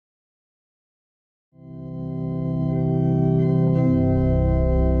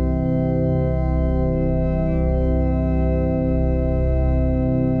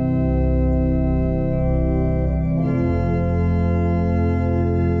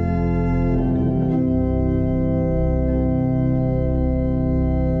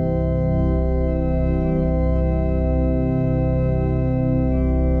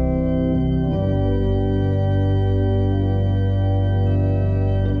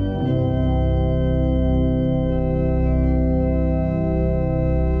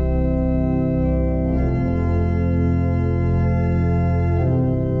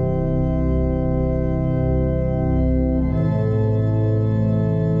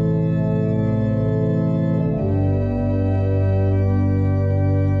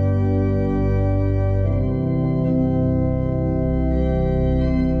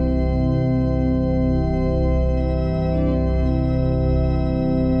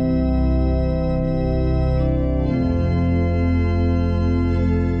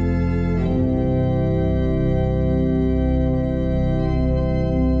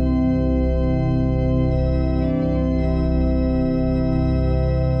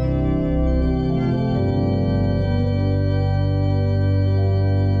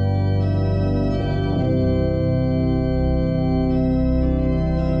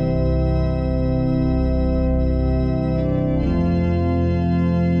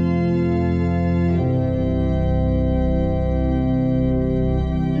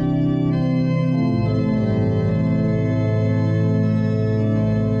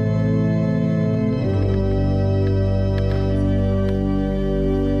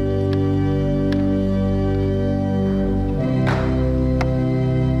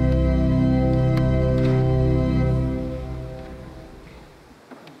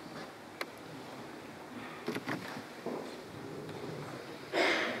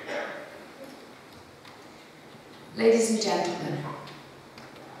Ladies and gentlemen,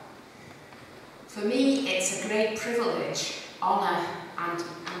 for me it's a great privilege, honour and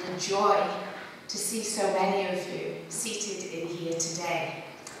a joy to see so many of you seated in here today.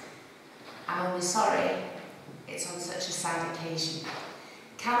 I'm only sorry it's on such a sad occasion.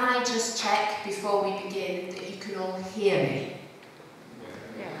 Can I just check before we begin that you can all hear me?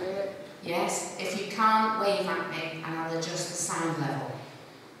 Yeah. Yes? If you can't, wave at me and I'll adjust the sound level.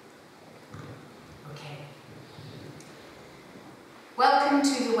 Okay. Welcome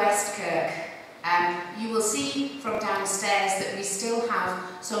to the West Kirk. You will see from downstairs that we still have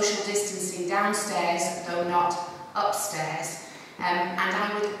social distancing downstairs, though not upstairs. And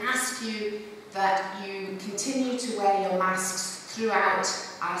I would ask you that you continue to wear your masks throughout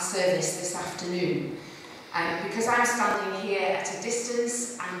our service this afternoon. Because I'm standing here at a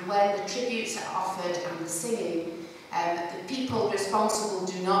distance, and when the tributes are offered and the singing, the people responsible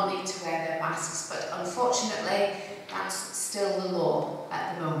do not need to wear their masks, but unfortunately that's still the law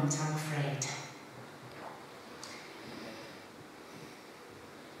at the moment, I'm afraid.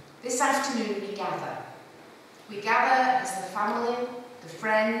 This afternoon we gather. We gather as the family, the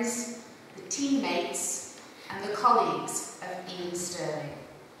friends, the teammates and the colleagues of Ian Stirling.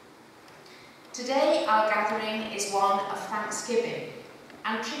 Today our gathering is one of thanksgiving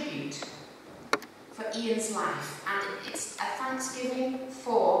and tribute for Ian's life, and it's a thanksgiving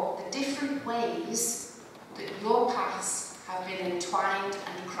for the different ways that your paths have been entwined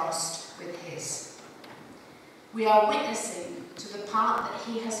and crossed with his. We are witnessing to the part that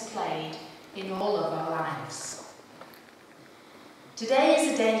he has played in all of our lives. Today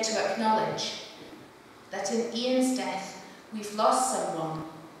is a day to acknowledge that in Ian's death we've lost someone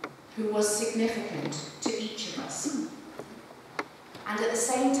who was significant to each of us, and at the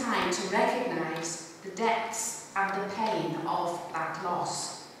same time to recognise the depths and the pain of that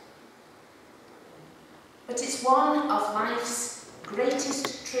loss. But it's one of life's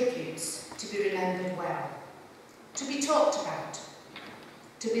greatest tributes to be remembered well, to be talked about,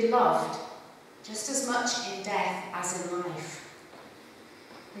 to be loved just as much in death as in life.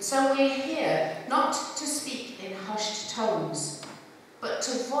 And so we're here not to speak in hushed tones, but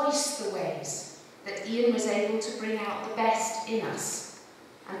to voice the ways that Ian was able to bring out the best in us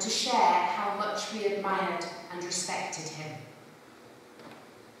and to share how much we admired and respected him.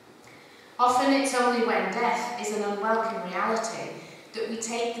 Often it's only when death is an unwelcome reality that we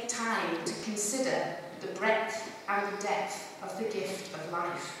take the time to consider the breadth and the depth of the gift of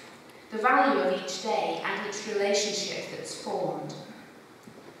life, the value of each day and each relationship that's formed.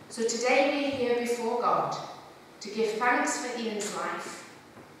 So today we're here before God to give thanks for Ian's life,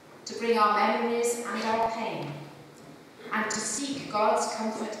 to bring our memories and our pain, and to seek God's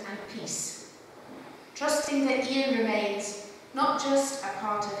comfort and peace, trusting that Ian remains not just a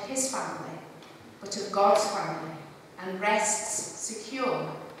part of his family, but of God's family, and rests secure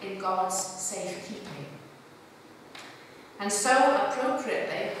in God's safekeeping. And so,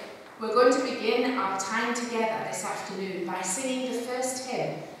 appropriately, we're going to begin our time together this afternoon by singing the first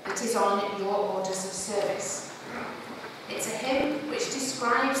hymn that is on your orders of service. It's a hymn which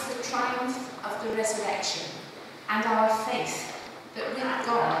describes the triumph of the resurrection and our faith that with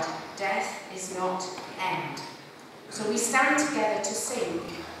God, death is not the end. So we stand together to sing,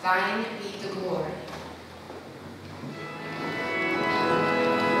 Thine Be the Glory.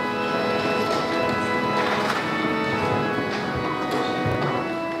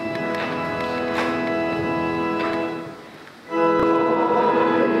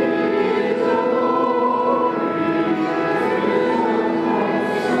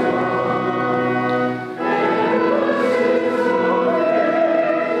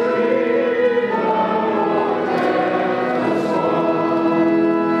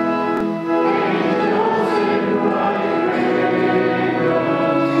 Amen.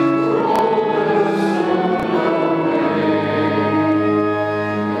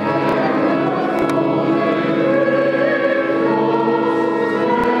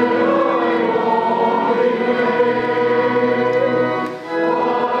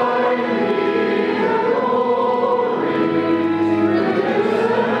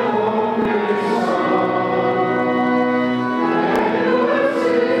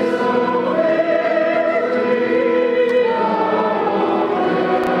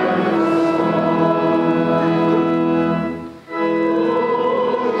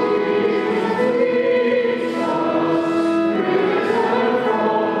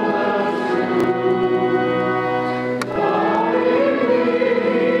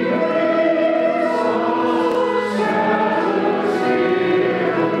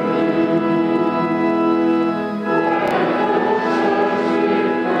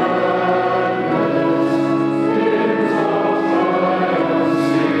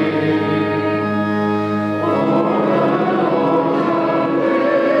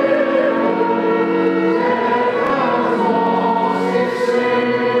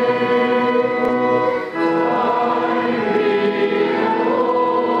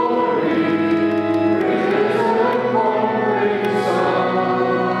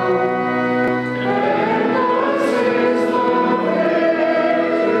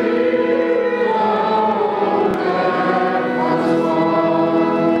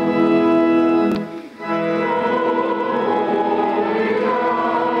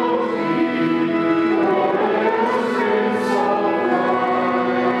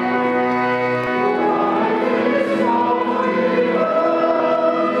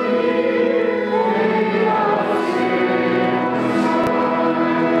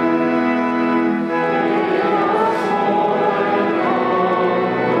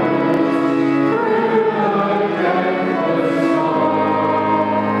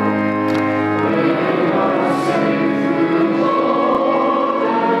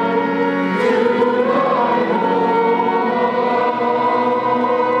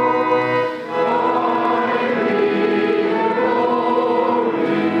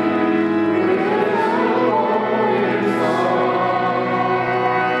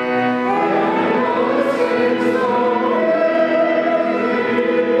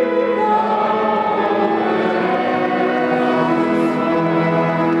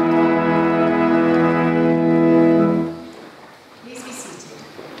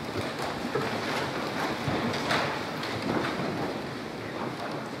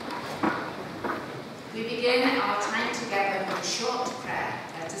 begin our time together with a short prayer.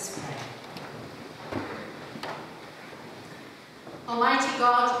 Let us pray. Almighty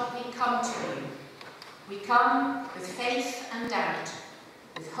God, we come to you. We come with faith and doubt,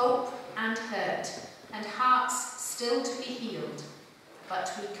 with hope and hurt, and hearts still to be healed,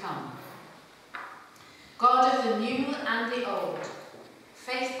 but we come. God of the new and the old,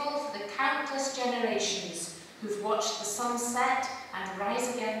 faithful for the countless generations who've watched the sun set and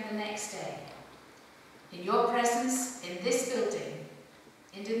rise again the next day. In your presence, in this building,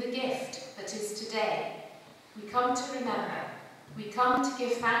 and in the gift that is today, we come to remember, we come to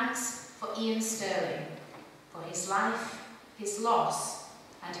give thanks for Ian Stirling, for his life, his loss,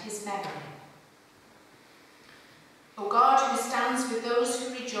 and his memory. O God, who stands with those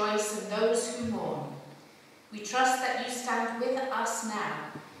who rejoice and those who mourn, we trust that you stand with us now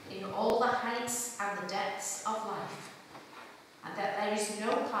in all the heights and the depths of life, and that there is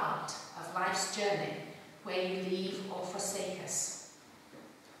no part of life's journey where you leave or forsake us.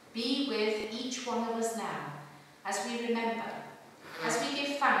 Be with each one of us now as we remember, as we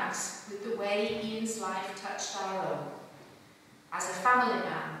give thanks with the way Ian's life touched our own, as a family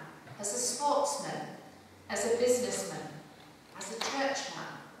man, as a sportsman, as a businessman, as a churchman,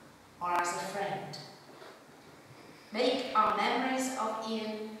 or as a friend. Make our memories of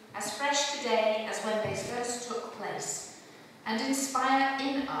Ian as fresh today as when they first took place, and inspire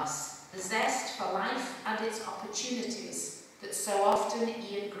in us the zest for life and its opportunities that so often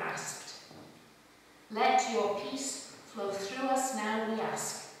Ian grasped. Let your peace flow through us now, we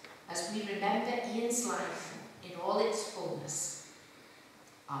ask, as we remember Ian's life in all its fullness.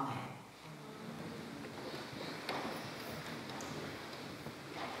 Amen.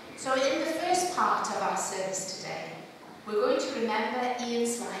 So in the first part of our service today, we're going to remember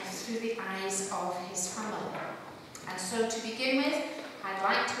Ian's life through the eyes of his family. And so to begin with, I'd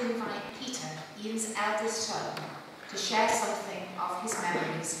like to invite Peter, Ian's eldest son, to share something of his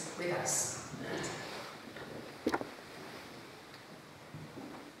memories with us. Peter.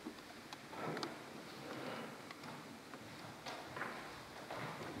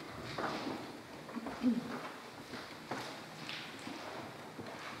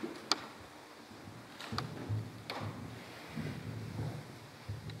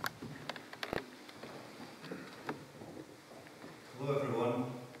 Hello everyone,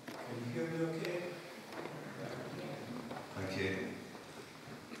 can you hear me okay? Thank you.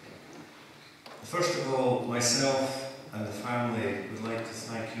 First of all, myself and the family would like to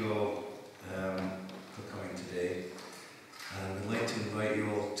thank you all for coming today, and we'd like to invite you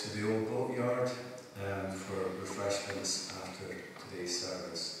all to the old boatyard for refreshments after today's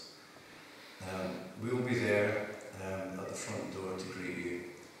service. We will be there at the front door to greet you,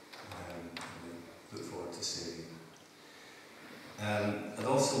 and we look forward to seeing you. I'd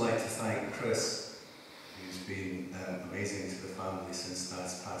also like to thank Chris, who's been amazing to the family since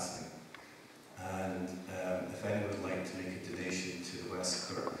Dad's passing. And if anyone would like to make a donation to the West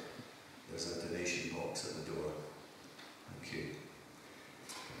Kirk, there's a donation box at the door. Thank you.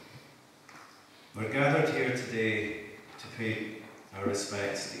 We're gathered here today to pay our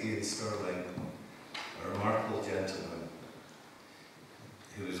respects to Ian Stirling, a remarkable gentleman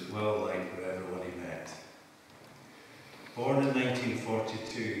who was well liked by everyone he met. Born in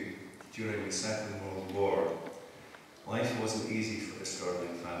 1942, during the Second World War, life wasn't easy for the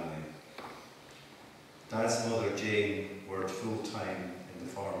Stirling family. Dad's mother, Jane, worked full-time in the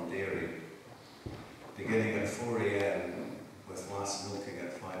farm dairy, beginning at 4 AM with last milking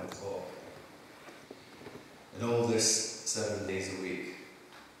at 5 o'clock. And all this 7 days a week.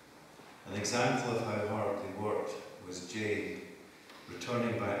 An example of how hard they worked was Jane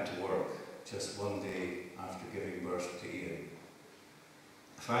returning back to work just one day after giving birth to Ian.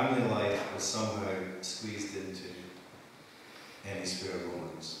 Family life was somehow squeezed into any spare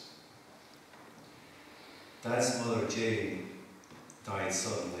moments. Dad's mother, Jane, died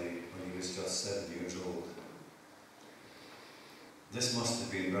suddenly when he was just 7 years old. This must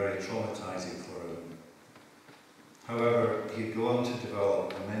have been very traumatizing for him. However, he'd go on to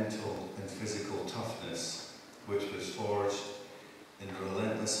develop a mental and physical toughness which was forged in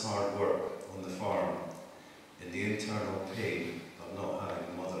relentless hard work on the farm, in the internal pain of not having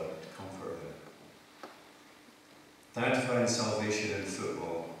a mother to comfort him. Dad found salvation in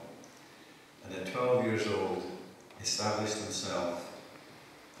football, and at 12 years old established himself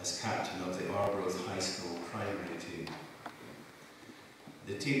as captain of the Arbroath High School primary team.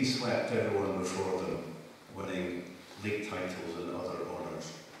 The team swept everyone before them, winning league titles and other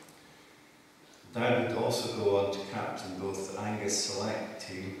honours. Dad would also go on to captain both the Angus Select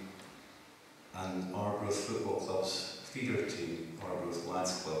team and Arbroath Football Club's feeder team, Arbroath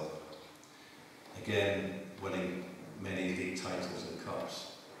Lads Club. again winning many league titles and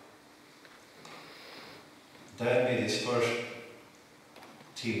cups. Dad made his first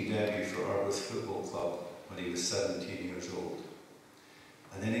team debut for Arbroath Football Club when he was 17 years old.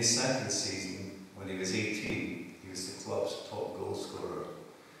 And in his second season, when he was 18, he was the club's top goal scorer,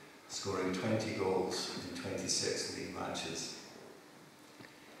 scoring 20 goals in 26 league matches.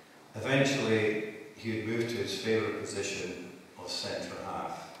 Eventually, he would move to his favourite position of centre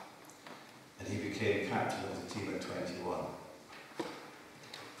half, and he became captain of the team at 21.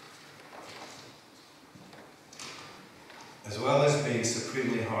 As well as being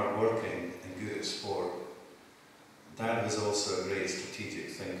supremely hard-working and good at sport, Dad was also a great strategic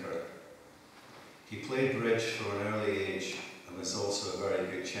thinker. He played bridge from an early age and was also a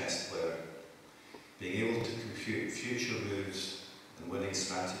very good chess player, being able to compute future moves and winning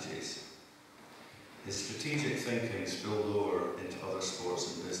strategies. His strategic thinking spilled over into other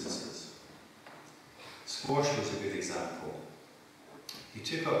sports and businesses. Squash was a good example. He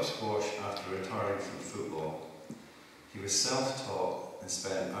took up squash after retiring from football. He was self-taught and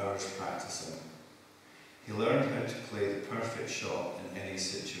spent hours practicing. He learned how to play the perfect shot in any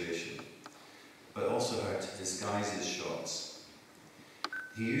situation, but also how to disguise his shots.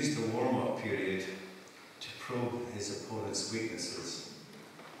 He used the warm-up period to probe his opponent's weaknesses,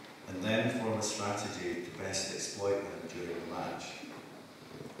 and then form a strategy to best exploit them during the match.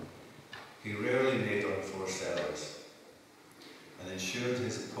 He rarely made unforced errors, and ensured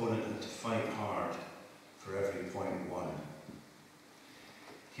his opponent had to fight hard for every point won.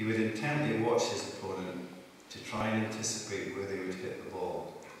 He would intently watch his opponent to try and anticipate where they would hit the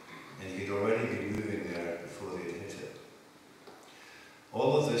ball, and he'd already be moving there before they'd hit it.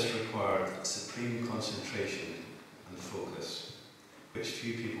 All of this required supreme concentration and focus, which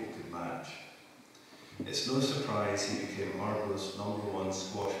few people could match. It's no surprise he became Arbroath's #1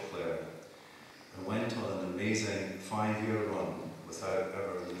 squash player and went on an amazing 5-year run without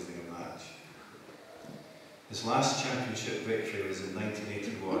ever losing a match. His last championship victory was in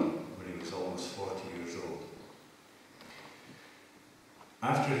 1981 when he was almost 40 years old.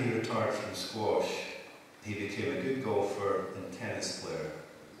 After he retired from squash, he became a good golfer and tennis player.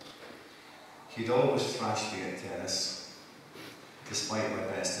 He'd always thrashed me at tennis, despite my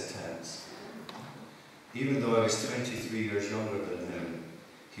best attempts. Even though I was 23 years younger than him,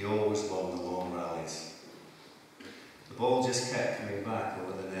 he always won the long rallies. The ball just kept coming back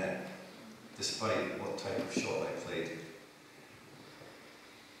over the net, despite what type of shot I played.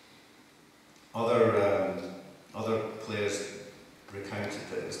 Other players recounted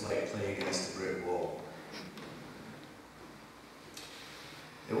that it was like playing against a brick wall.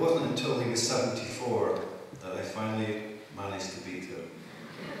 It wasn't until he was 74 that I finally managed to beat him.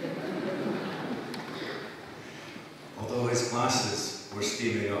 Although his glasses were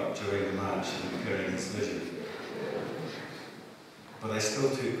steaming up during the match and impairing his vision. But I still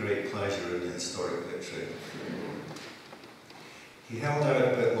took great pleasure in the historic victory. He held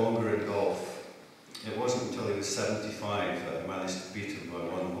out a bit longer in golf. It wasn't until he was 75 that I managed to beat him by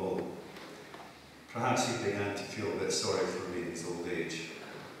 1 hole. Perhaps he began to feel a bit sorry for me in his old age.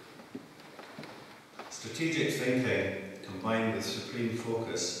 Strategic thinking, combined with supreme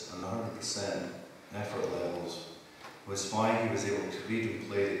focus and 100% effort levels, was why he was able to read and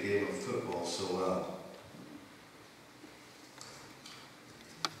play the game of football so well.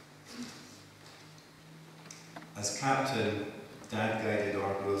 As captain, Dad guided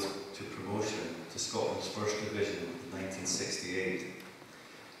Arbroath to promotion to Scotland's First Division in 1968,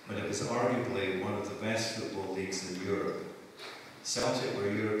 when it was arguably one of the best football leagues in Europe. Celtic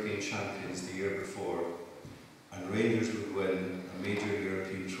were European champions the year before, and Rangers would win a major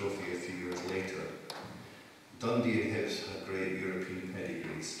European trophy a few years later. Dundee and Hibs had great European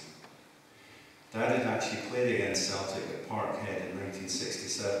pedigrees. Dad had actually played against Celtic at Parkhead in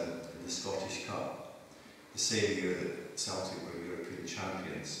 1967 in the Scottish Cup, the same year that Celtic were European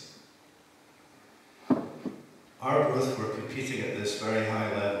champions. Arbroath were competing at this very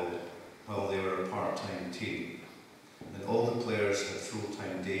high level while they were a part-time team, and all the players had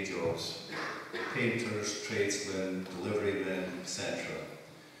full-time day jobs: painters, tradesmen, delivery men, etc.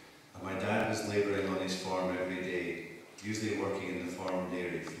 And my dad was labouring on his farm every day, usually working in the farm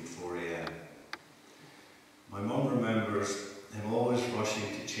dairy from 4 AM. My mum remembers him always rushing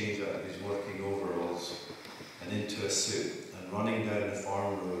to change out of his working overalls and into a suit and running down the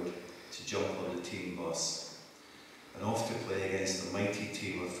farm road to jump on the team bus and off to play against a mighty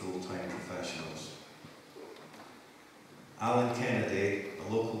team of full-time professionals. Alan Kennedy,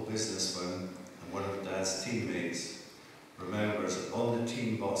 a local businessman and one of Dad's teammates, remembers that on the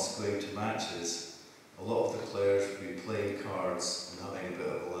team bus going to matches, a lot of the players would be playing cards and having a bit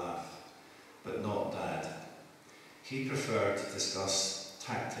of a laugh, but not He preferred to discuss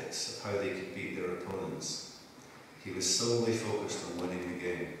tactics of how they could beat their opponents. He was solely focused on winning the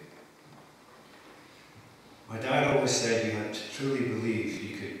game. My dad always said you had to truly believe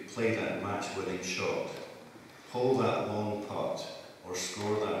you could play that match-winning shot, pull that long putt, or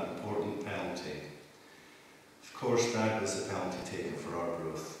score that important penalty. Of course, Dad was the penalty taker for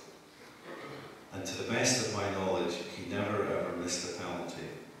Arbroath, and to the best of my knowledge, he never ever missed a penalty,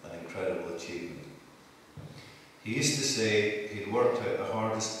 an incredible achievement. He used to say he'd worked out the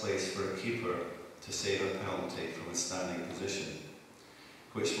hardest place for a keeper to save a penalty from a standing position,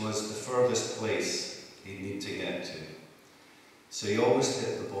 which was the furthest place he'd need to get to. So he always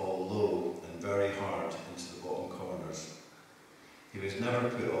hit the ball low and very hard into the bottom corners. He was never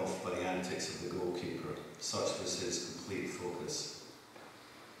put off by the antics of the goalkeeper, such was his complete focus.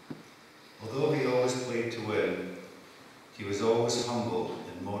 Although he always played to win, he was always humble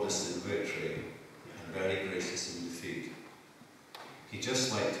and modest in victory and very gracious in defeat. He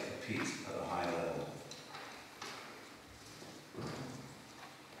just liked to compete at a high level.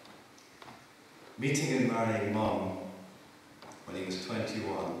 Meeting and marrying Mum when he was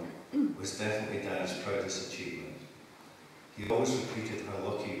 21 was definitely Dad's proudest achievement. He always repeated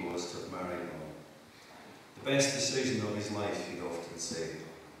how lucky he was to have married Mum. The best decision of his life, he'd often say.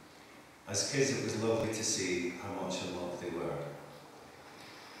 As kids, it was lovely to see how much in love they were.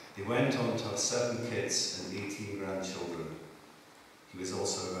 They went on to have 7 kids and 18 grandchildren. He was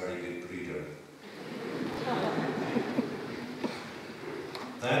also a very good breeder.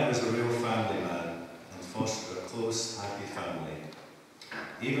 Dad was a real family man and fostered a close, happy family.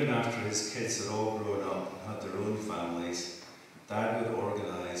 Even after his kids had all grown up and had their own families, Dad would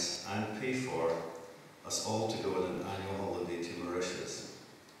organise and pay for us all to go on an annual holiday to Mauritius.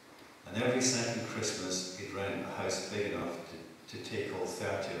 And every second Christmas, he'd rent a house big enough to take all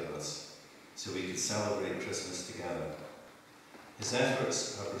 30 of us, so we could celebrate Christmas together. His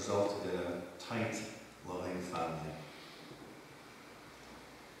efforts have resulted in a tight, loving family.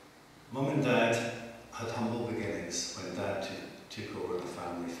 Mum and Dad had humble beginnings when Dad took over the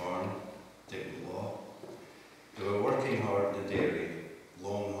family farm, Dick Law. They were working hard in the dairy,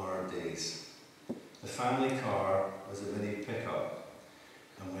 long, hard days. The family car was a mini pickup,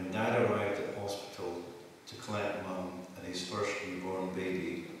 and when Dad arrived at hospital to collect Mum and his first newborn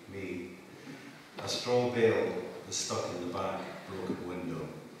baby, me, a straw bale was stuck in the back broken window.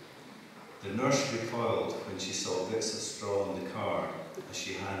 The nurse recoiled when she saw bits of straw in the car as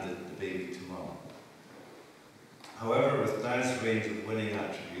she handed the baby to Mum. However, with Dad's range of winning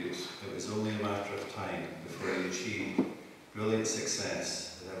attributes, it was only a matter of time before he achieved brilliant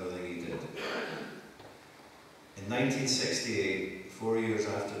success in everything he did. In 1968, 4 years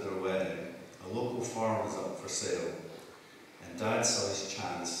after their wedding, a local farm was up for sale, and Dad saw his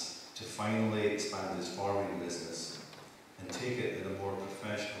chance to finally expand his farming business and take it in a more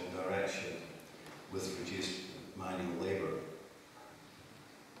professional direction with reduced manual labour.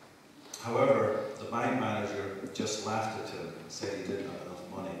 However, the bank manager just laughed at him and said he didn't have enough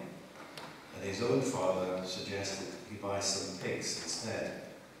money, and his own father suggested he buy some pigs instead.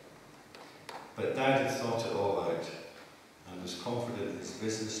 But Dad had thought it all out and was confident his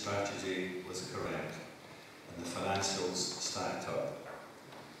business strategy was correct and the financials stacked up.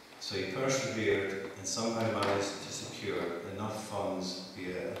 So he persevered and somehow managed to secure enough funds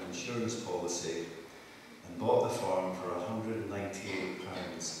via an insurance policy and bought the farm for £198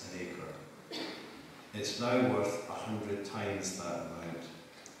 an acre. It's now worth 100 times that amount,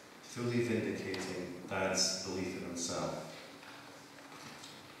 fully vindicating Dad's belief in himself.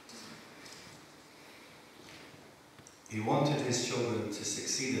 He wanted his children to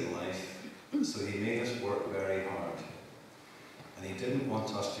succeed in life, so he made us work very hard. And he didn't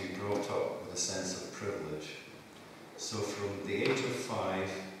want us to be brought up with a sense of privilege. So from the age of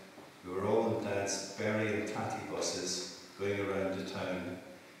 5, we were all in Dad's berry and tatty buses going around the town,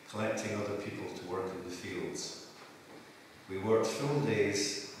 collecting other people to work in the fields. We worked full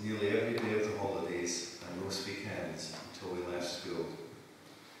days nearly every day of the holidays and most weekends until we left school.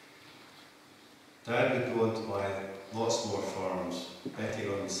 Dad would go on to buy lots more farms, betting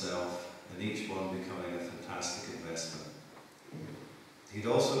on himself, and each one becoming a fantastic investment. He'd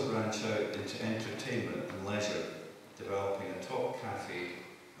also branch out into entertainment and leisure, developing a top cafe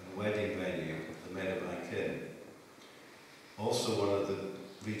and wedding venue, the Meadowbank Inn. Also one of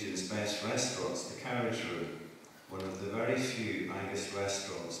the region's best restaurants, the Carriage Room, one of the very few Angus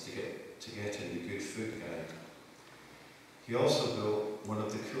restaurants to get in the Good Food Guide. He also built one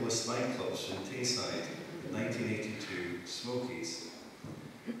of the coolest nightclubs in Tayside, in 1982, Smokies.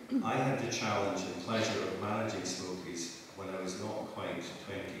 I had the challenge and pleasure of managing Smokies when I was not quite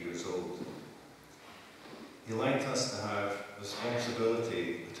 20 years old. He liked us to have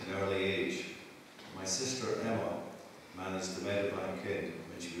responsibility at an early age. My sister Emma managed the Meadowbank Inn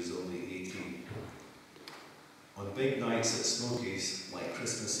when she was only 18. On big nights at Smokies, like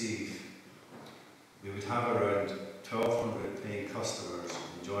Christmas Eve, we would have around 1,200 paying customers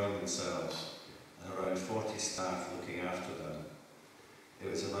enjoying themselves and around 40 staff looking after them.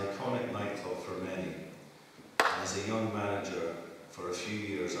 It was an iconic nightclub for many, and as a young manager, for a few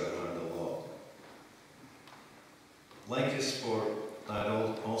years I learned a lot. Like his sport, Dad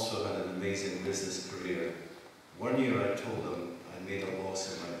also had an amazing business career. One year I told him I made a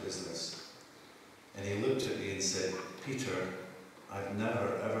loss in my business, and he looked at me and said, "Peter, I've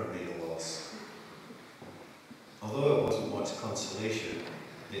never ever made a loss." Although it wasn't much consolation,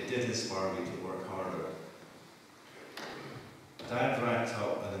 it did inspire me to work harder. Dad racked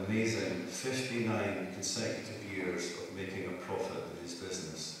up an amazing 59 consecutive years of making a profit in his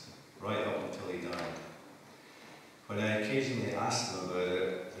business, right up until he died. When I occasionally asked him about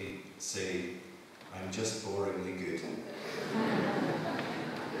it, he'd say, "I'm just boringly good."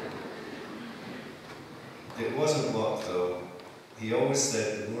 It wasn't luck though. He always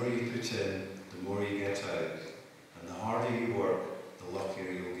said the more you put in, the more you get out, and the harder you work, the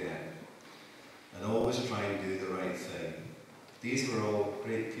luckier you'll get. And always try and do the right thing. These were all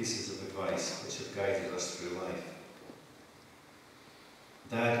great pieces of advice which have guided us through life.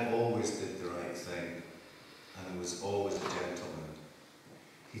 Dad always did the right thing and was always a gentleman.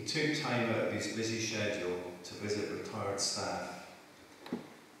 He took time out of his busy schedule to visit retired staff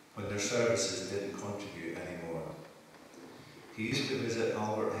when their services didn't contribute anymore. He used to visit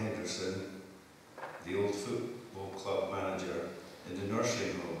Albert Henderson, the old football club manager, in the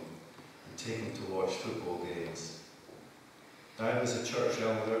nursing home and take him to watch football games. Dad was a church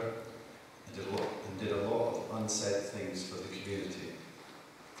elder and did a lot of unsaid things for the community.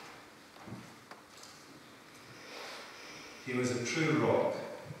 He was a true rock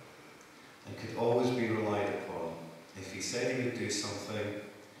and could always be relied upon. If he said he would do something,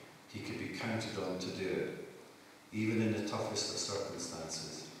 he could be counted on to do it, even in the toughest of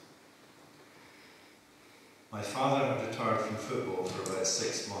circumstances. My father had retired from football for about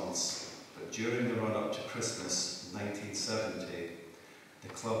 6 months, but during the run-up to Christmas 1970, the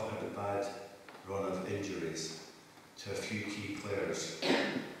club had a bad run of injuries to a few key players.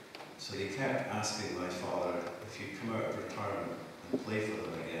 So he kept asking my father if he'd come out of retirement and play for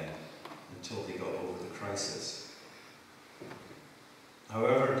them again until they got over the crisis.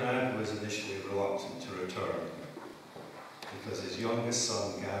 However, Dad was initially reluctant to return because his youngest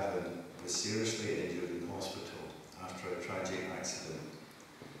son, Gavin, was seriously injured in hospital after a tragic accident,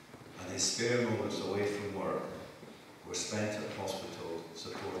 and his spare moments away from work were spent at hospital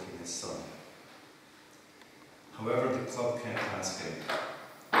supporting his son. However, the club kept asking,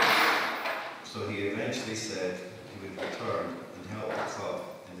 so he eventually said he would return and help the club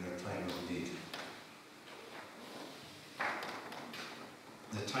in their time of need.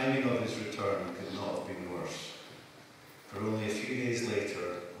 The timing of his return could not have been worse, for only a few days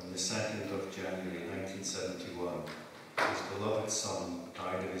later, on the 2nd of January 1971, his beloved son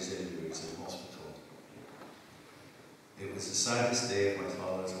died of his injuries in hospital. It was the saddest day of my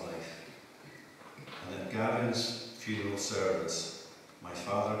father's life, and at Gavin's funeral service, my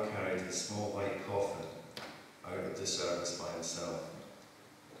father carried his small white coffin out of the service by himself.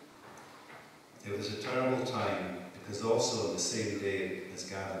 It was a terrible time because also on the same day as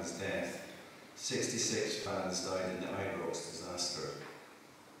Gavin's death, 66 fans died in the Arbroath disaster.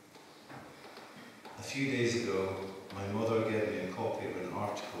 A few days ago, my mother gave me a copy of an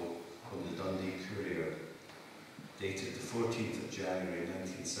article from the Dundee Courier, dated the 14th of January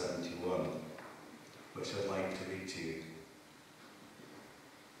 1971, which I'd like to read to you.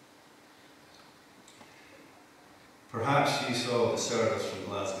 Perhaps you saw the service from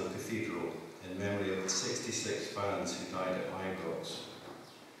Glasgow Cathedral in memory of the 66 fans who died at Arbroath.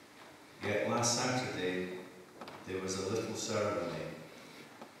 Yet last Saturday there was a little ceremony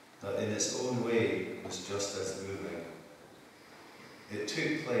that in its own way was just as moving. It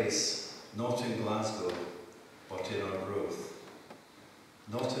took place not in Glasgow but in Arbroath,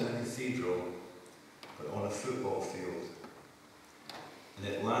 not in a cathedral but on a football field, and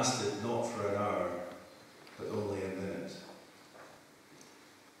it lasted not for an hour but only a minute.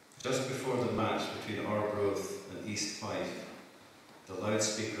 Just before the match between Arbroath and East Fife, the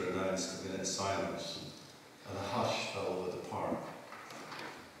loudspeaker announced a minute's silence, and a hush fell over the park.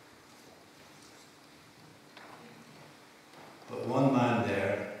 But one man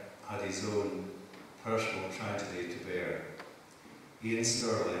there had his own personal tragedy to bear. Ian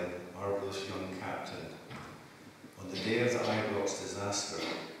Stirling, Arbroath's young captain. On the day of the Arbroath disaster,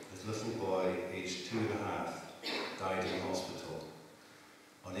 the his little boy, aged 2.5, died in hospital,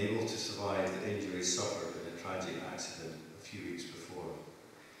 unable to survive the injuries suffered in a tragic accident a few weeks before.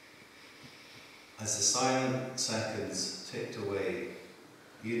 As the silent seconds ticked away,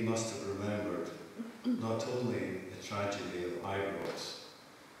 Ian must have remembered not only the tragedy of Arbroath,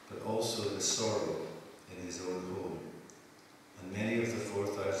 but also the sorrow in his own home, and many of the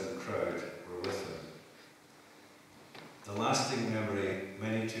 4,000 crowd were with him. The lasting memory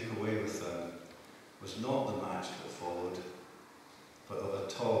many took away with them was not the match that followed, but of a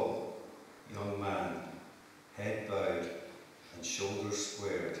tall, young man, head bowed and shoulders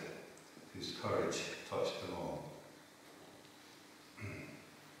squared, whose courage touched them all.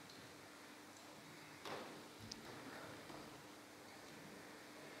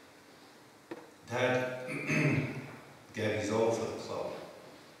 Dad gave his all for the club.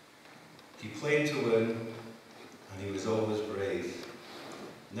 He played to win, and he was always brave,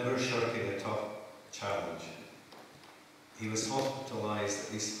 never shirking a tough challenge. He was hospitalised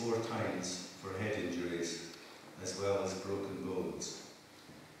at least 4 times for head injuries, as well as broken bones.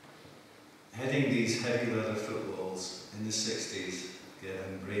 Heading these heavy leather footballs in the 60s gave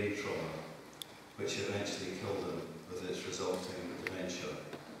him brain trauma, which eventually killed him with its resulting dementia.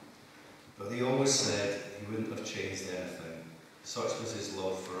 But he always said he wouldn't have changed anything. Such was his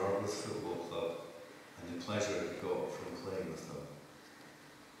love for Arbroath Football Club and the pleasure he got from playing with them.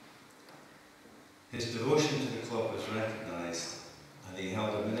 His devotion to the club was recognised, and he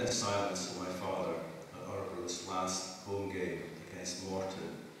held a minute's silence for my father at Arbroath's last home game against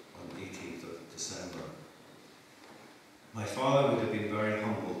Morton on the 18th of December. My father would have been very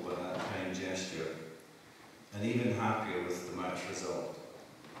humbled by that kind gesture, and even happier with the match result.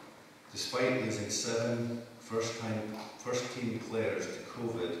 Despite losing 7 first-team players to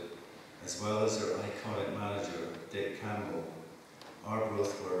COVID, as well as their iconic manager, Dick Campbell,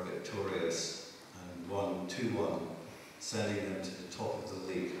 Arbroath were victorious and won 2-1, sending them to the top of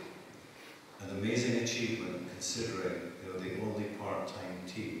the league. An amazing achievement considering they were the only part-time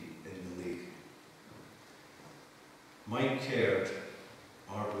team in the league. Mike Caird,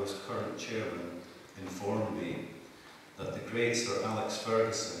 Arbroath's current chairman, informed me that the great Sir Alex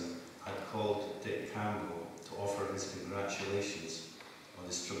Ferguson had called Dick Campbell to offer his congratulations on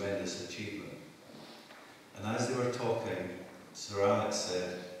his tremendous achievement. And as they were talking, Sir Alex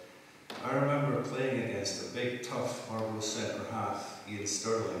said, "I remember playing against a big, tough Arbroath centre-half, Ian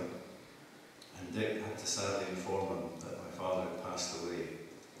Stirling," and Dick had to sadly inform him that my father had passed away.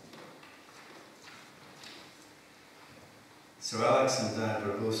 Sir Alex and Dad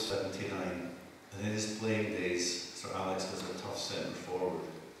were both 79, and in his playing days, Sir Alex was a tough centre-forward,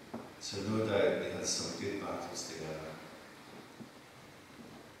 so no doubt they had some good battles together.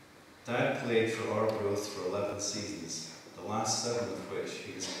 Dad played for Arbroath for 11 seasons, the last 7 of which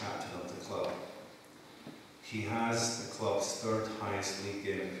he was captain of the club. He has the club's 3rd highest league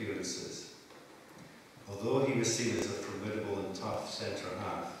game appearances. Although he was seen as a formidable and tough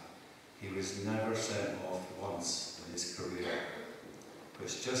centre-half, he was never sent off once in his career,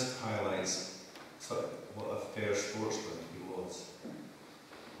 which just highlights what a fair sportsman he was.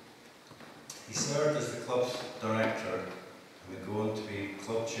 He served as the club's director and would go on to be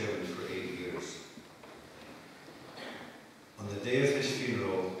club chairman for 8 years. On the day of his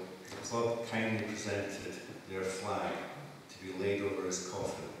funeral, the club kindly presented their flag to be laid over his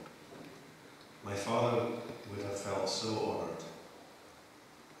coffin. My father would have felt so honoured.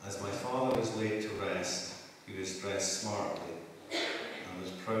 As my father was laid to rest, he was dressed smartly and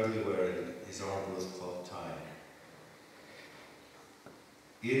was proudly wearing his Arbroath club tie.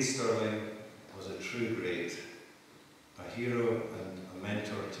 Ian Stirling was a true great, a hero and a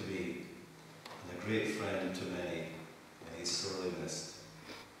mentor to me, and a great friend to many, and he's sorely missed.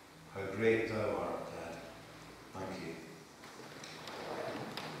 How great thou art, Dad. Thank you.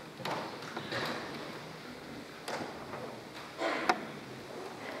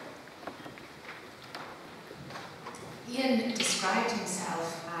 Ian described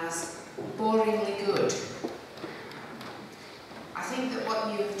himself as boringly good. I think that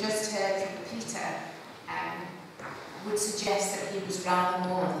what you've just heard from Peter would suggest that he was rather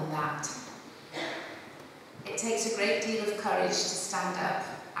more than that. It takes a great deal of courage to stand up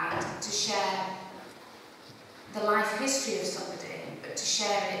and to share the life history of somebody, but to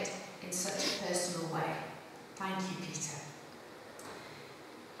share it in such a personal way. Thank you, Peter.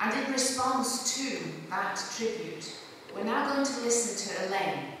 And in response to that tribute, we're now going to listen to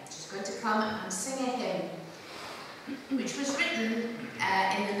Elaine. She's going to come and sing a hymn which was written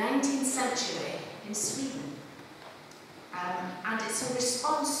in the 19th century in Sweden. And it's a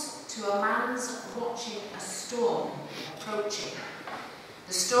response to a man's watching a storm approaching.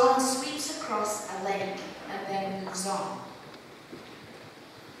 The storm sweeps across a lake and then moves on.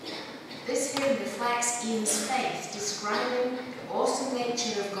 This hymn reflects Ian's faith, describing the awesome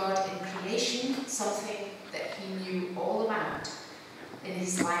nature of God in creation, something that he knew all about in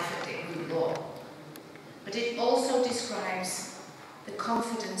his life at Dickwood Law. But it also describes the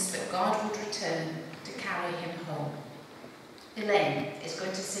confidence that God would return to carry him home. Elaine is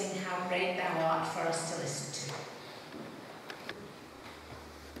going to sing How Great Thou Art for us to listen to.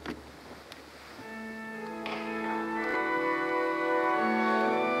 Thank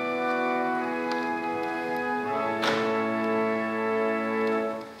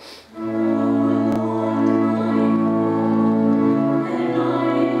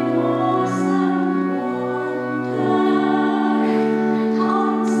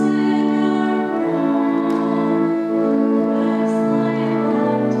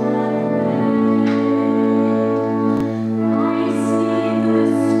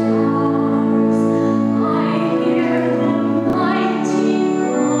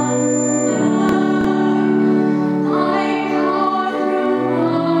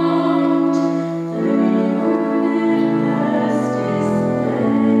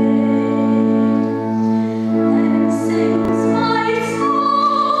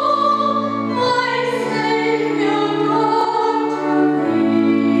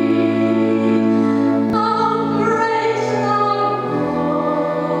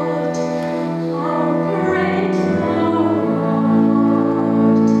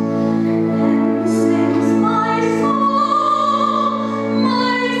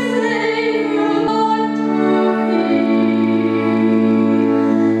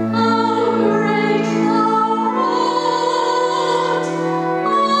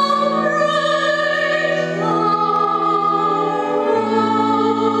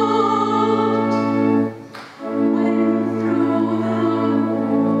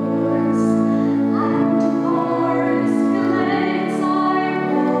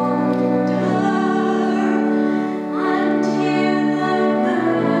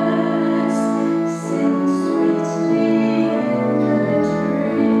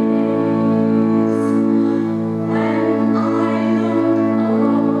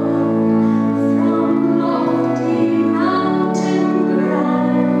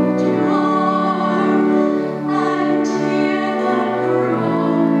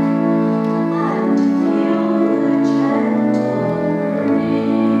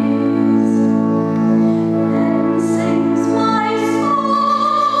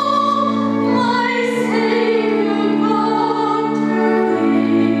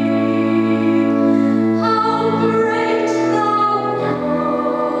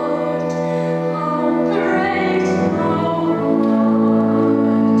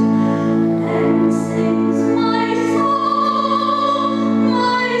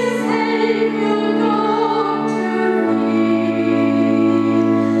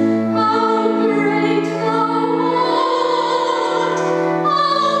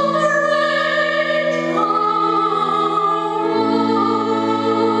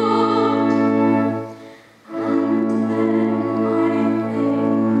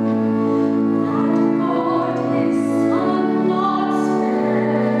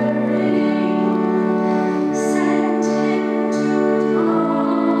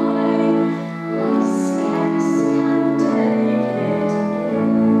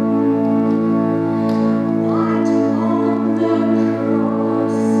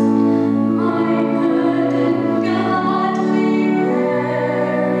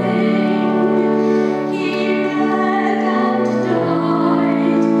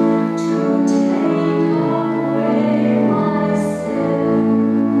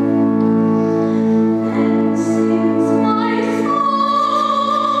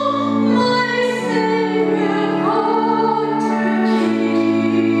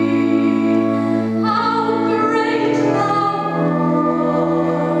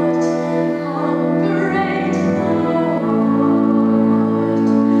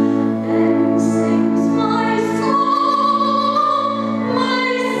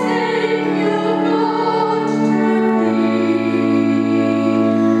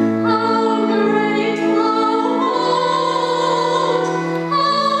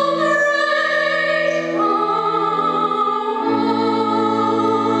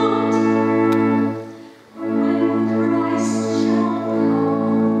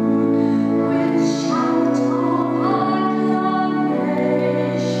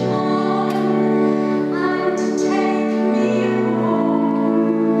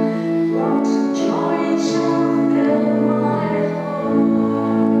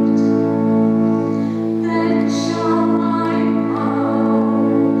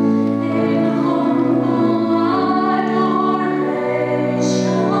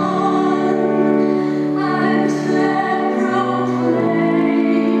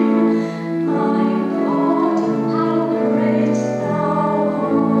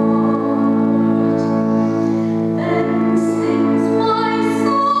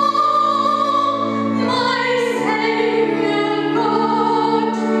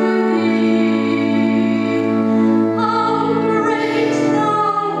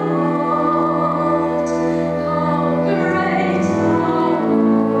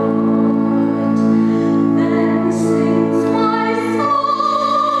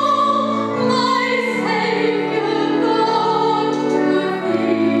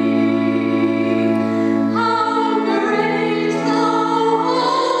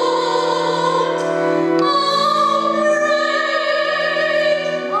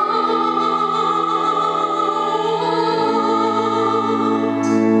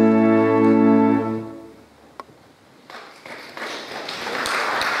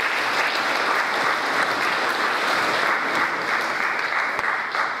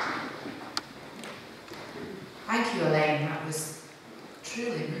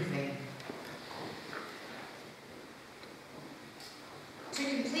moving. To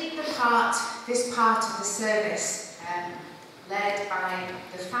complete this part of the service, led by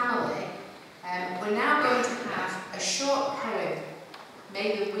the family, we're now going to have a short poem,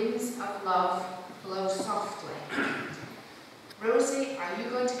 May the Winds of Love Blow Softly. Rosie, are you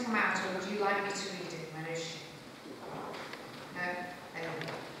going to come out, or would you like me to read it? Where is she? No? I don't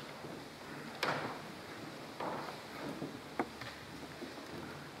know.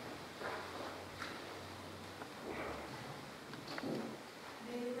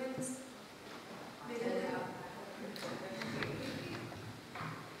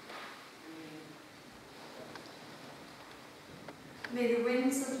 May the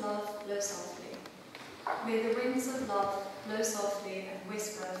winds of love blow softly. May the winds of love blow softly and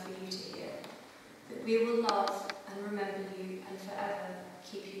whisper for you to hear, that we will love and remember you and forever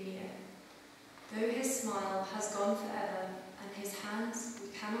keep you near. Though his smile has gone forever and his hands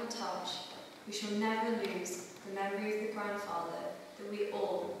we cannot touch, we shall never lose the memory of the grandfather that we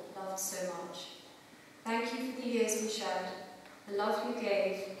all loved so much. Thank you for the years we shared, the love you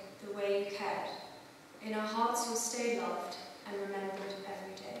gave, the way you cared. In our hearts you'll stay loved and remembered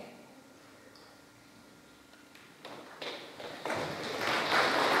every day.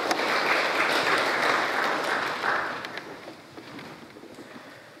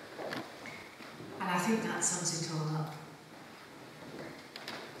 And I think that sums it all up.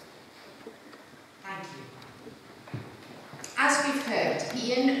 Thank you. As we've heard,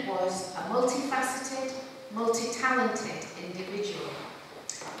 Ian was a multifaceted, multi-talented individual.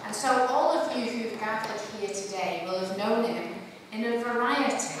 And so all of you who've gathered here today will have known him in a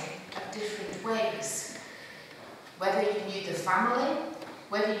variety of different ways. Whether you knew the family,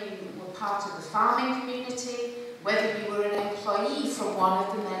 whether you were part of the farming community, whether you were an employee from one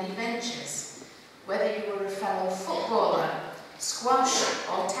of the many ventures, whether you were a fellow footballer, squash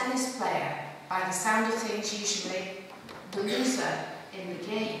or tennis player, by the sound of things usually the loser in the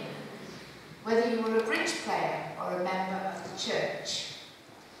game, whether you were a bridge player or a member of the church.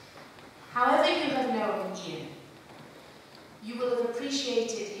 However you have known Ian, you will have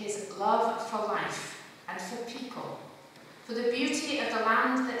appreciated his love for life and for people, for the beauty of the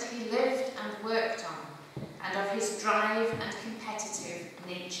land that he lived and worked on, and of his drive and competitive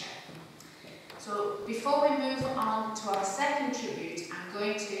nature. So before we move on to our second tribute, I'm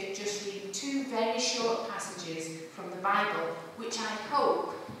going to just read two very short passages from the Bible, which I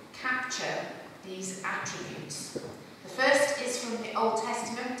hope capture these attributes. The first is from the Old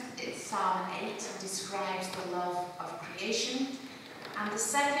Testament. It's Psalm 8, describes the love of creation. And the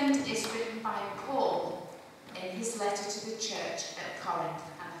second is written by Paul in his letter to the church at Corinth,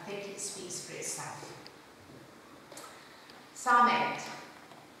 and I think it speaks for itself. Psalm 8.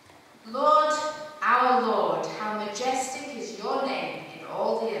 Lord, our Lord, how majestic is your name in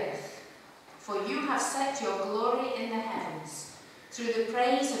all the earth. For you have set your glory in the heavens. Through the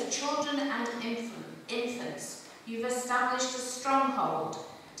praise of children and infants, you've established a stronghold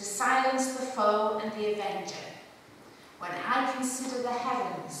to silence the foe and the avenger. When I consider the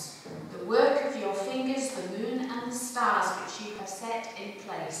heavens, the work of your fingers, the moon and the stars which you have set in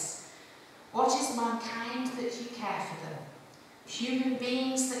place, what is mankind that you care for them? Human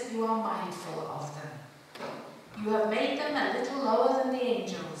beings that you are mindful of them. You have made them a little lower than the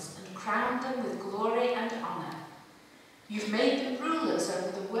angels and crowned them with glory and honour. You've made them rulers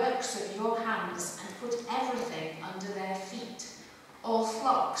over the works of your hands and put everything under their feet, all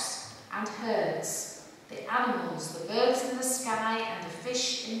flocks and herds, the animals, the birds in the sky and the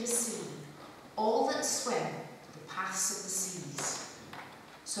fish in the sea, all that swim the paths of the seas.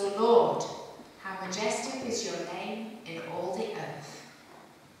 So Lord, how majestic is your name in all the earth.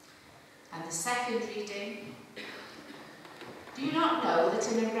 And the second reading, do you not know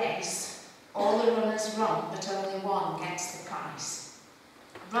that in a race all the runners run, but only one gets the prize?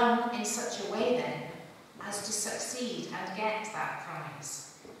 Run in such a way then as to succeed and get that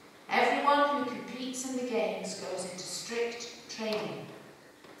prize. Everyone who competes in the games goes into strict training.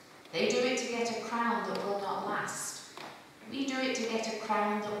 They do it to get a crown that will not last. We do it to get a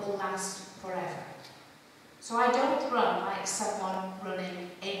crown that will last forever. So I don't run like someone running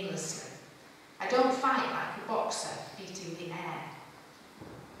aimlessly. I don't fight like a boxer beating the air.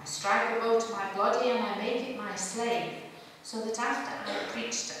 I strike a bow to my body and I make it my slave, so that after I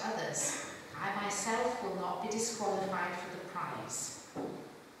preach to others, I myself will not be disqualified for the prize.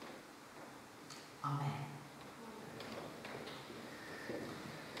 Amen.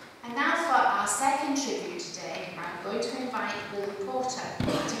 And now for our second tribute today, I'm going to invite Willie Porter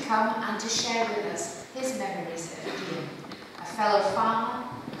to come and to share with us his memories of Ian, a fellow farmer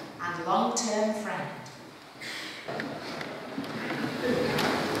and long-term friend.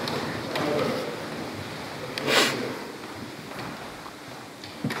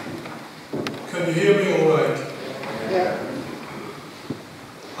 Can you hear me all right? Yeah.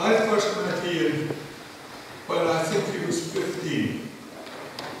 I first met Ian when I think he was 15.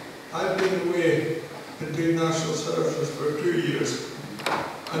 I'd been away and doing national service for 2 years,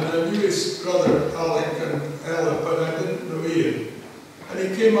 and I knew his brother Alec and Ella, but I didn't know Ian. And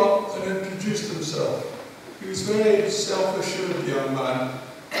he came up and introduced himself. He was a very self-assured young man,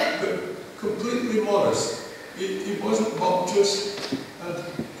 but completely modest. He wasn't bumptious, and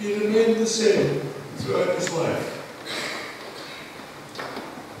he remained the same throughout his life.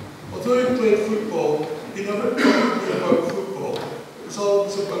 Although he played football, he never talked to me about football. It was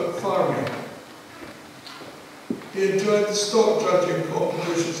always about farming. He enjoyed the stock judging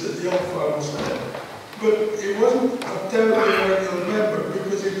competitions at the Young Farmers Club, but he wasn't a terribly regular member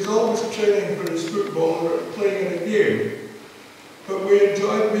because he was always training for his football or playing in a game. But we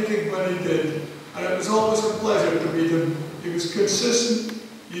enjoyed meeting when he did, and it was always a pleasure to meet him. He was consistent,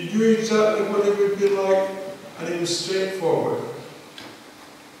 you knew exactly what he would be like, and he was straightforward.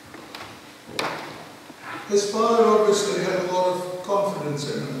 His father obviously had a lot of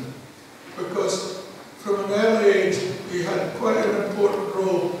confidence in him, because from an early age he had quite an important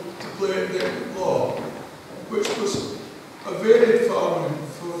role to play at Dickman Law, which was a varied farm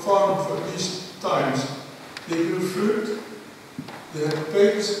for these times. They grew fruit, they had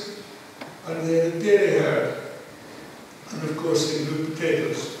pigs, and they had a dairy herd, and of course they grew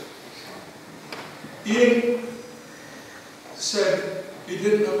potatoes. Ian said he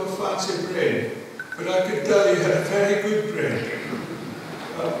didn't have a fancy brain, but I could tell he had a very good brain.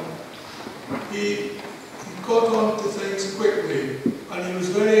 He caught on to things quickly, and he was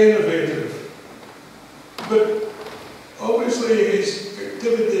very innovative. But obviously his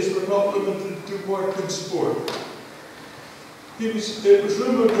activities were not limited to work and sport. It was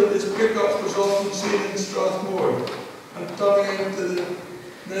rumoured that his pickup was often seen in Strathmore and turning into the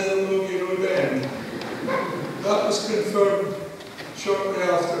Netherlogie Road end. That was confirmed shortly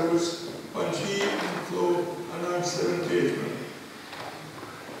afterwards when he and Flo announced their engagement.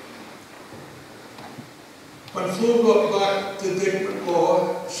 When Flo got back to Dickman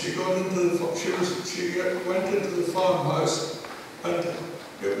Law, she went into the farmhouse, and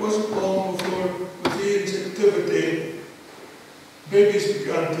it wasn't long before, with Ian's activity, babies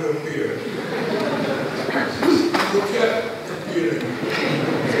began to appear. They kept appearing,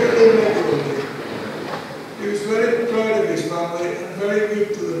 fairly regularly. He was very proud of his family and very good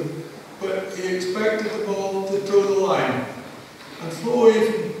to them, but he expected them all to toe the line. And Flo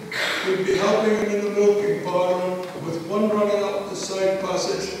even would be helping him in the milking parlour, with one running up the side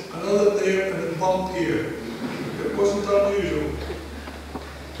passage, another there, and a bump here. It wasn't unusual.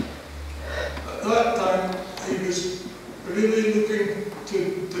 At that time, he was really looking to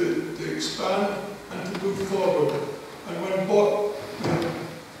expand and to move forward. And when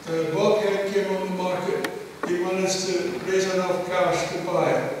Boghead came on the market, he managed to raise enough cash to buy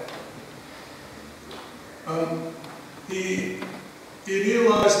it. He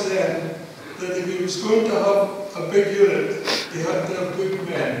realised then that if he was going to have a big unit, he had to have good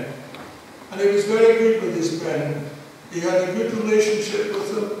men. And he was very good with his men. He had a good relationship with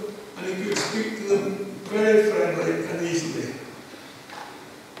them, and he could speak to them very friendly and easily.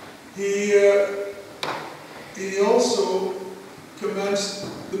 He also commenced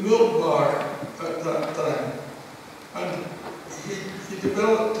the milk bar at that time, and he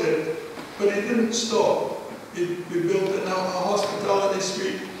developed it, but he didn't stop. We built it now a hospitality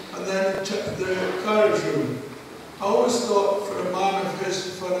suite, and then the carriage room. I always thought, for a man of his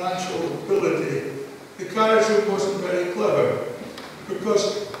financial ability, the carriage room wasn't very clever, because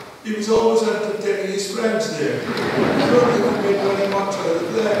he was always entertaining his friends there. I don't think he made very much out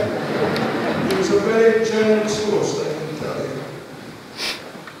of them. He was a very generous host, I can tell you.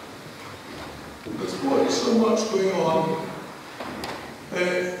 There's quite so much going on.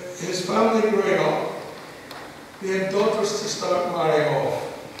 His family growing up, he had daughters to start marrying off,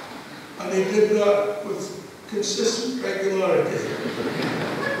 and he did that with consistent regularity.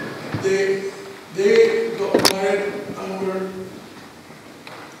 They got married, and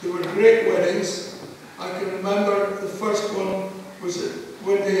they were great weddings. I can remember the first one was at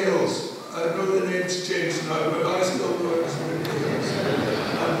Windy Hills. I know the name's changed now, but I still know it was Windy Hills.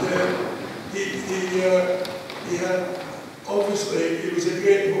 And he had, obviously, he was a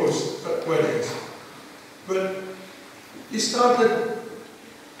great host at weddings. But he started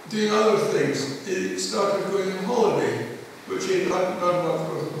doing other things. He started going on holiday, which he hadn't done much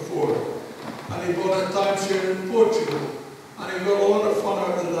with before. And he bought a timeshare in Portugal. And he got a lot of fun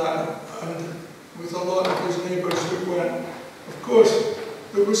out of that, and with a lot of his neighbours who went. Of course,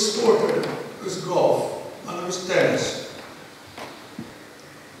 there was sporting, there was golf, and there was tennis.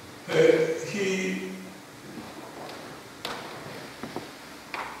 He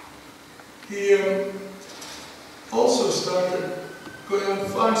going on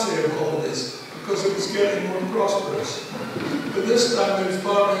fancier holidays because it was getting more prosperous. But this time he was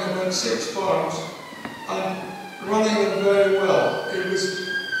farming about 6 farms and running them very well. It was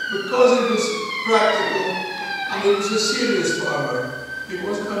because he was practical and he was a serious farmer. He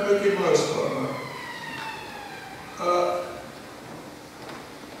wasn't a Mickey Mouse farmer.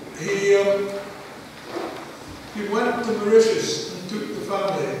 He went to Mauritius and took the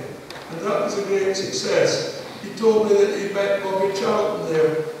family, and that was a great success. He told me that he met Bobby Charlton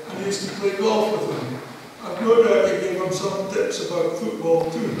there and he used to play golf with him. I've no doubt he gave him some tips about football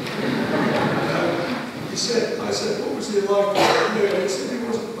too. I said, what was he like as a player? He said he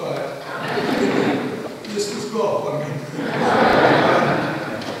wasn't bad. This was golf, I mean.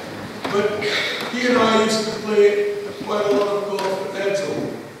 But he and I used to play quite a lot of golf at Edsel.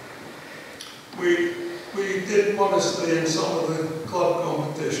 We did modestly in some of the club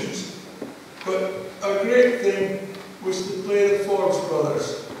competitions, but a great thing was to play the Forbes brothers,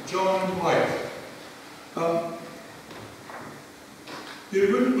 John and Mike. You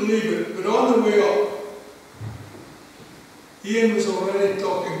wouldn't believe it, but on the way up, Ian was already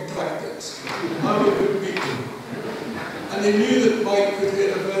talking tactics, how we could beat them. And he knew that Mike could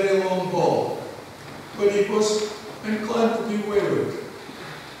hit a very long ball, but he was inclined to be wayward.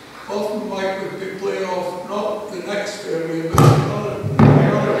 Often Mike would be playing off not the next fairway, but the other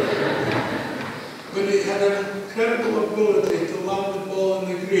fairway. But he had an incredible ability to land the ball in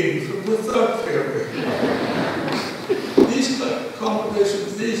the green from the 3rd fairway. These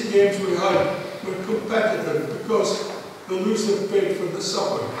competitions, these games we had were competitive because the loser paid for the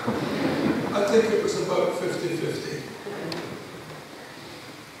supper. I think it was about 50-50.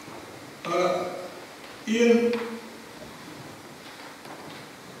 Ian,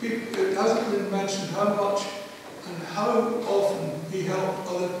 it hasn't been mentioned how much and how often he helped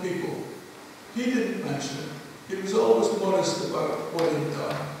other people. He didn't mention it. He was always modest about what he'd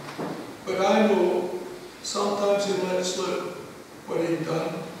done. But I know sometimes he let slip what he'd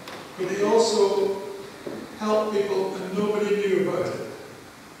done, but he also helped people and nobody knew about it.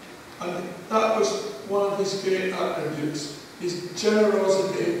 And that was one of his great attributes, his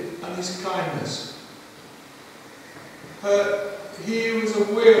generosity and his kindness. He was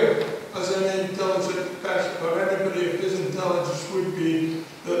aware, as any intelligent person, or anybody of his intelligence would be,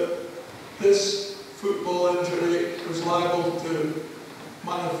 that this football injury was liable to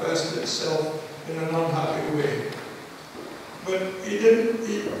manifest itself in an unhappy way. But he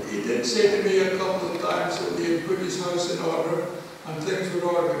did say to me a couple of times that he had put his house in order and things were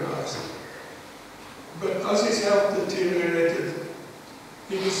organised. But as his health deteriorated,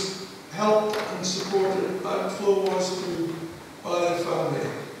 he was helped and supported, and Flo was too, by the family.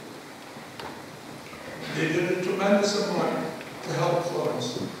 They did a tremendous amount to help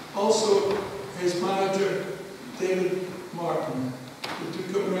Florence. Also, his manager, David Martin, who took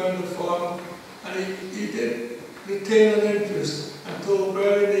him around the farm, and he did retain an interest until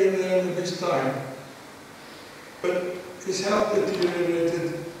very near the end of his time. But his health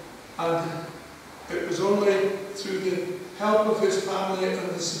deteriorated, and it was only through the help of his family and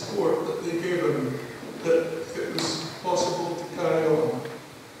the support that they gave him that it was possible to carry on.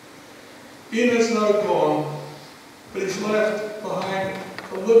 Ian is now gone, but he's left behind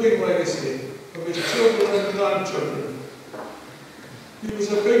a living legacy of his children and grandchildren. He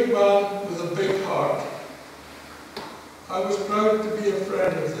was a big man with a big heart. I was proud to be a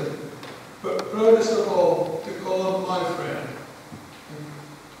friend of him, but proudest of all to call him my friend.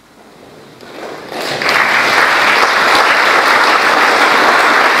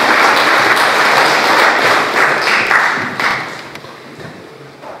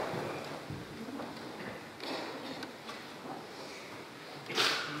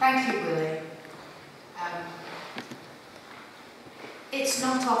 Thank you, Willie. It's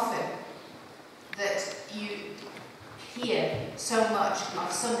not often that you hear so much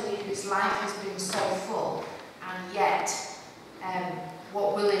of somebody whose life has been so full, and yet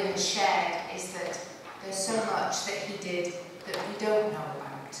what Willie has shared is that there's so much that he did that we don't know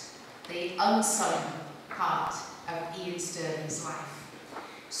about, the unsung part of Ian Stirling's life.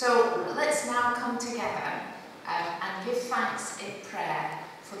 So let's now come together and give thanks in prayer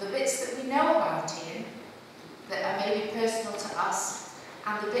for the bits that we know about Ian, that are maybe personal to us,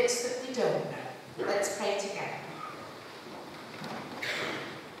 and the bits that we don't know. Let's pray together.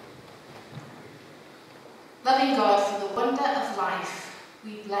 Loving God, for the wonder of life,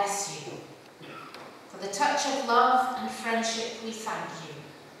 we bless you. For the touch of love and friendship, we thank you.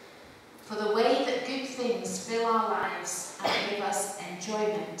 For the way that good things fill our lives and give us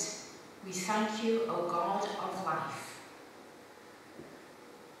enjoyment, we thank you, O God of life.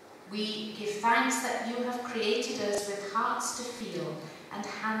 We give thanks that you have created us with hearts to feel and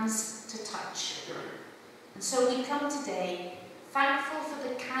hands to touch. And so we come today thankful for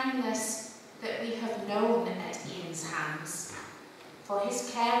the kindness that we have known at Ian's hands, for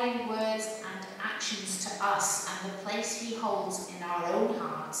his caring words and actions to us and the place he holds in our own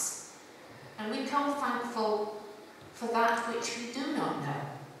hearts. And we come thankful for that which we do not know,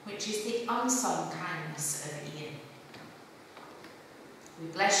 which is the unsung kindness of Ian. We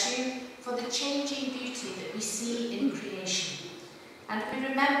bless you for the changing beauty that we see in creation. And we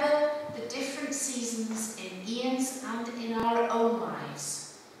remember the different seasons in Ian's and in our own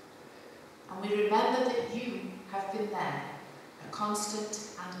lives. And we remember that you have been there, a constant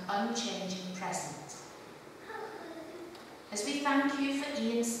and unchanging present. As we thank you for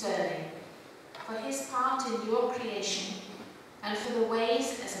Ian Stirling, for his part in your creation, and for the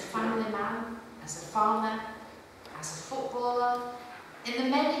ways as a family man, as a farmer, as a footballer, in the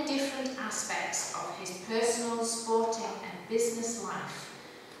many different aspects of his personal, sporting and business life,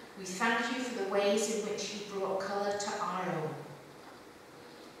 we thank you for the ways in which he brought colour to our own.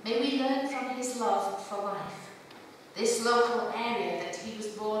 May we learn from his love for life, this local area that he was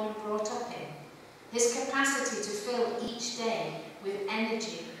born and brought up in, his capacity to fill each day with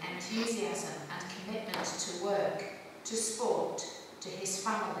energy, enthusiasm and commitment to work, to sport, to his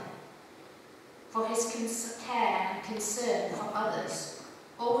family, for his care and concern for others,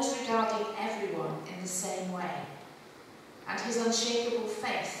 always regarding everyone in the same way, and his unshakable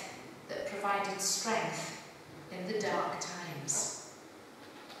faith that provided strength in the dark times.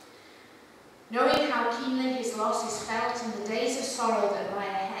 Knowing how keenly his loss is felt in the days of sorrow that lie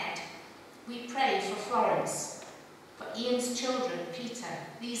ahead, we pray for Florence, for Ian's children, Peter,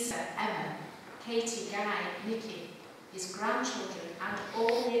 Lisa, Emma, Katie, Guy, Nikki, his grandchildren and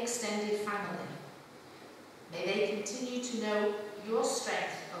all the extended family. May they continue to know your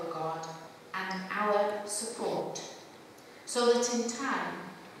strength, O God, and our support, so that in time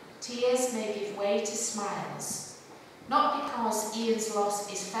tears may give way to smiles, not because Ian's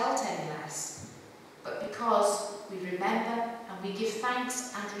loss is felt any less, but because we remember and we give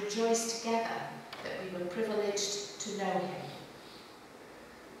thanks and rejoice together that we were privileged to know him.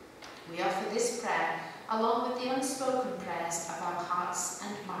 We offer this prayer along with the unspoken prayers of our hearts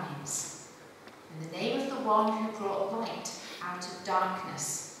and minds. In the name of the one who brought light out of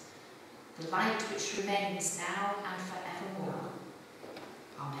darkness, the light which remains now and forevermore.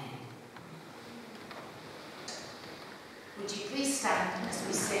 Amen. Would you please stand as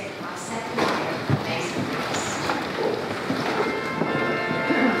we sing our second hymn, Amazing Grace. Amen.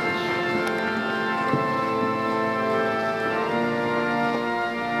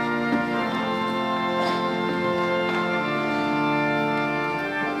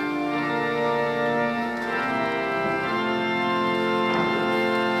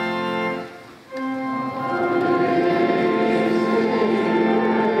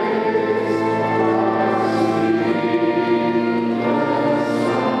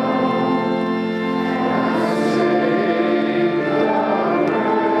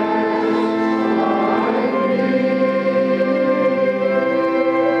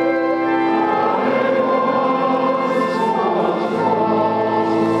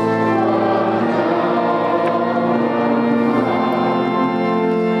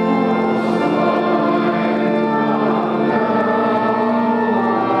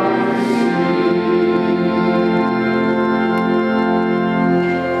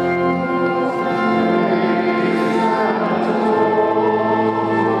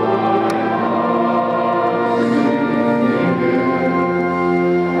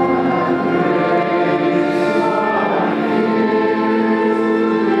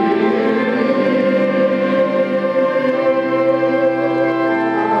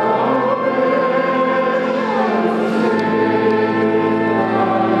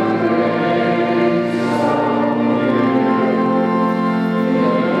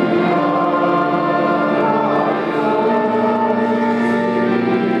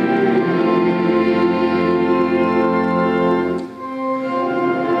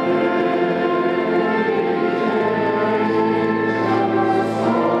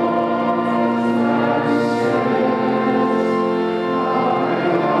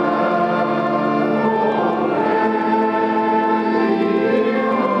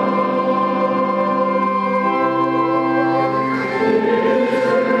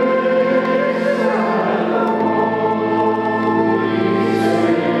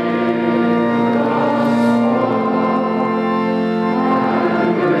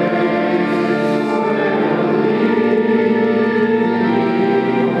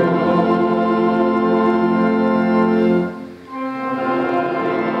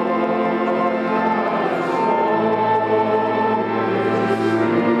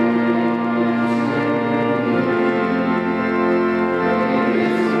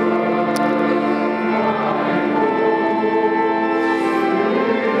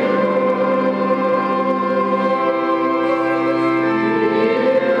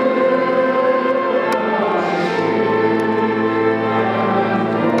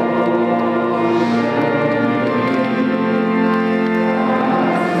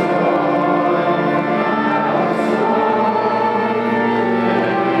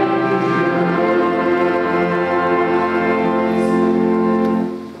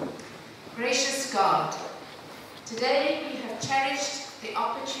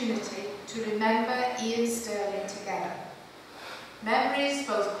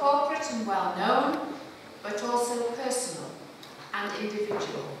 and well known, but also personal and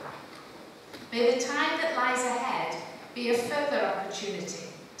individual. May the time that lies ahead be a further opportunity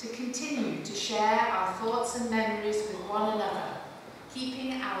to continue to share our thoughts and memories with one another,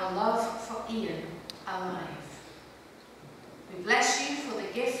 keeping our love for Ian alive. We bless you for the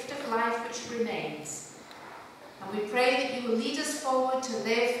gift of life which remains, and we pray that you will lead us forward to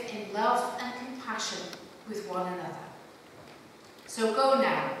live in love and compassion with one another. So go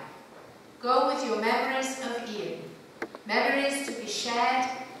now. Go with your memories of Ian, memories to be shared,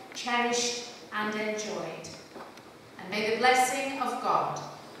 cherished and enjoyed. And may the blessing of God,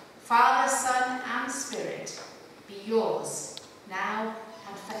 Father, Son and Spirit be yours now